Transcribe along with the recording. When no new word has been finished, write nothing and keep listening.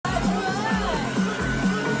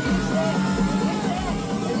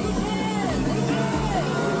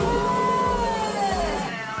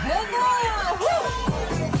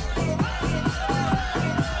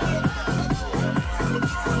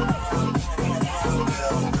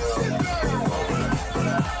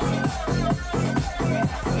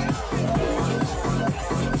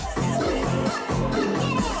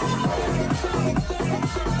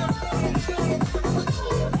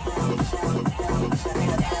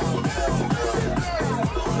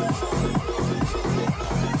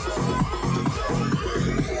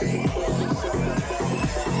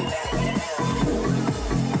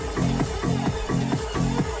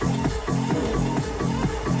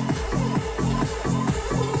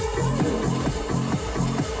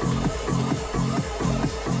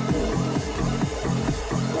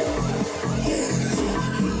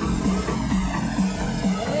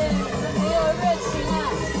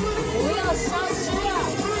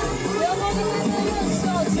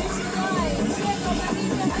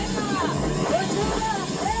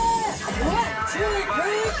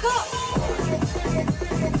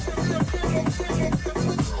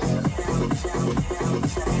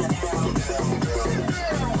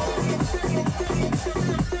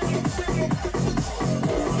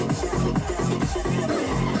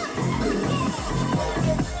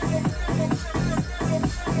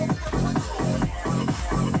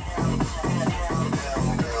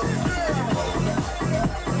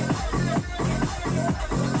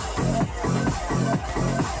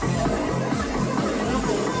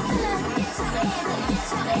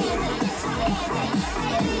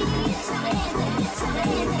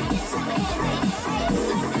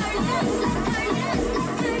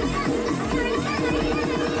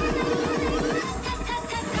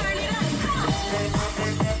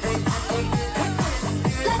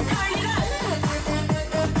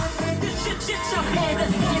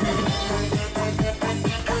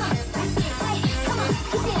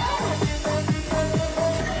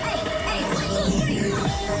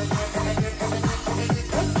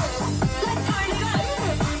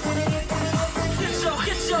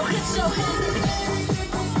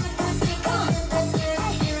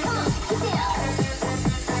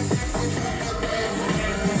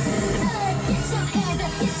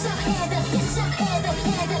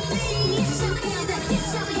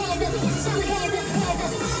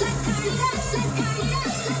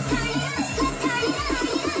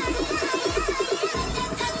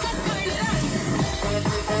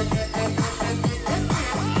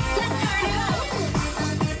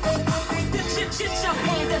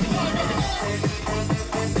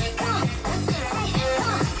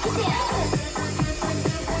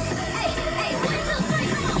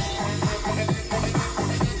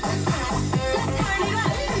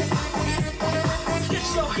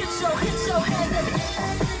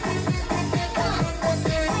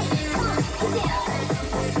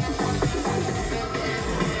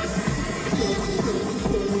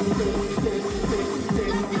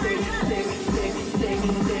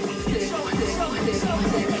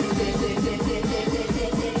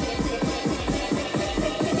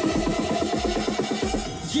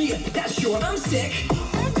I'm sick.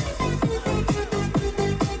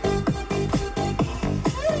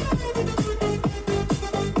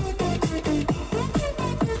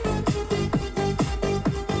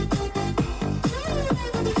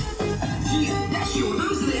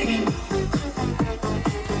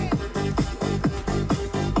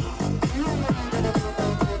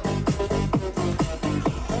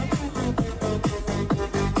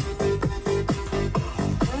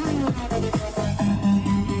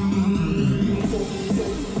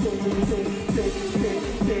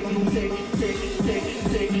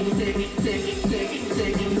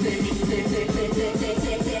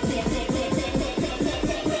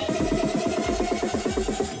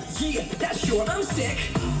 I'm sick.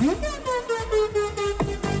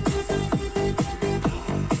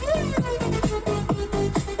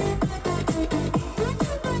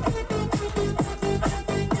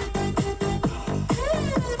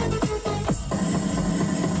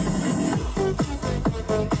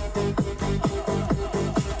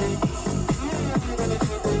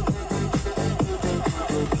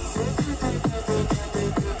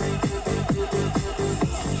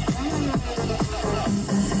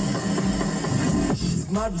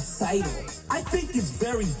 My recital, I think it's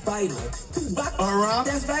very vital to rock around.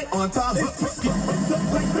 That's right, on top. Like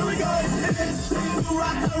really good. To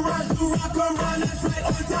rock around. That's right,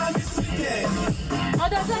 on time. It's chicken. 好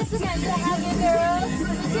的，再次感谢 Happy Girls，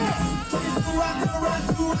 谢谢。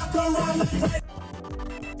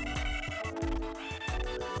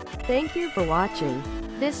 Thank you for watching.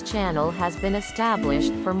 This channel has been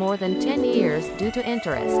established for more than 10 years due to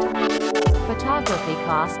interest. Photography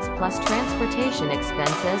costs plus transportation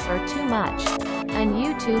expenses are too much. And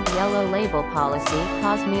YouTube yellow label policy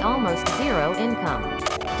caused me almost zero income.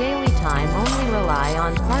 Daily time only rely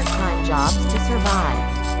on part-time jobs to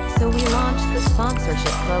survive. So we launched the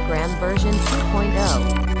sponsorship program version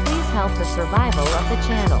 2.0. Please help the survival of the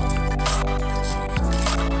channel.